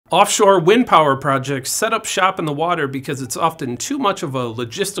Offshore wind power projects set up shop in the water because it's often too much of a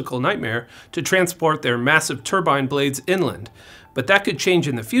logistical nightmare to transport their massive turbine blades inland. But that could change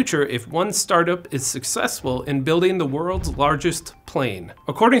in the future if one startup is successful in building the world's largest plane.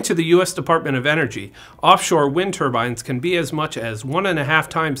 According to the US Department of Energy, offshore wind turbines can be as much as 1.5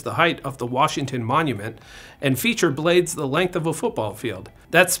 times the height of the Washington Monument and feature blades the length of a football field.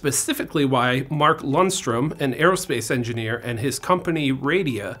 That's specifically why Mark Lundstrom, an aerospace engineer, and his company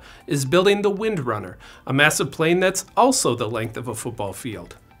Radia is building the WindRunner, a massive plane that's also the length of a football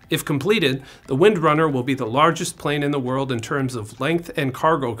field. If completed, the WindRunner will be the largest plane in the world in terms of length and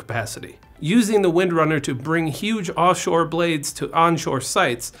cargo capacity. Using the WindRunner to bring huge offshore blades to onshore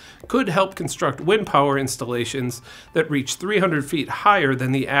sites could help construct wind power installations that reach 300 feet higher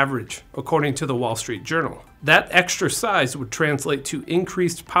than the average, according to the Wall Street Journal. That extra size would translate to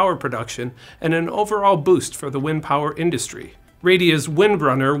increased power production and an overall boost for the wind power industry. Radia's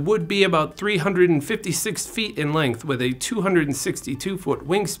WindRunner would be about 356 feet in length with a 262-foot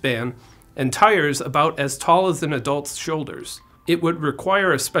wingspan and tires about as tall as an adult's shoulders. It would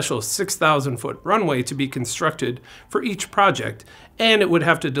require a special 6,000-foot runway to be constructed for each project, and it would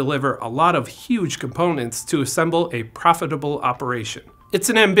have to deliver a lot of huge components to assemble a profitable operation. It's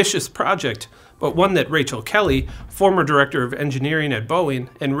an ambitious project, but one that Rachel Kelly, former director of engineering at Boeing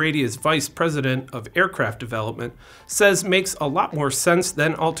and Radia's vice president of aircraft development, says makes a lot more sense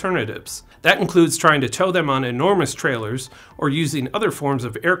than alternatives. That includes trying to tow them on enormous trailers or using other forms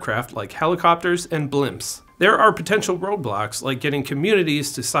of aircraft like helicopters and blimps. There are potential roadblocks like getting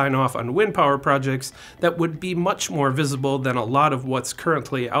communities to sign off on wind power projects that would be much more visible than a lot of what's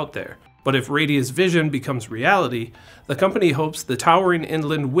currently out there. But if Radia's vision becomes reality, the company hopes the towering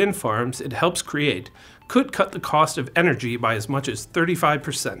inland wind farms it helps create could cut the cost of energy by as much as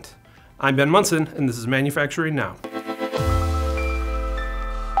 35%. I'm Ben Munson, and this is Manufacturing Now.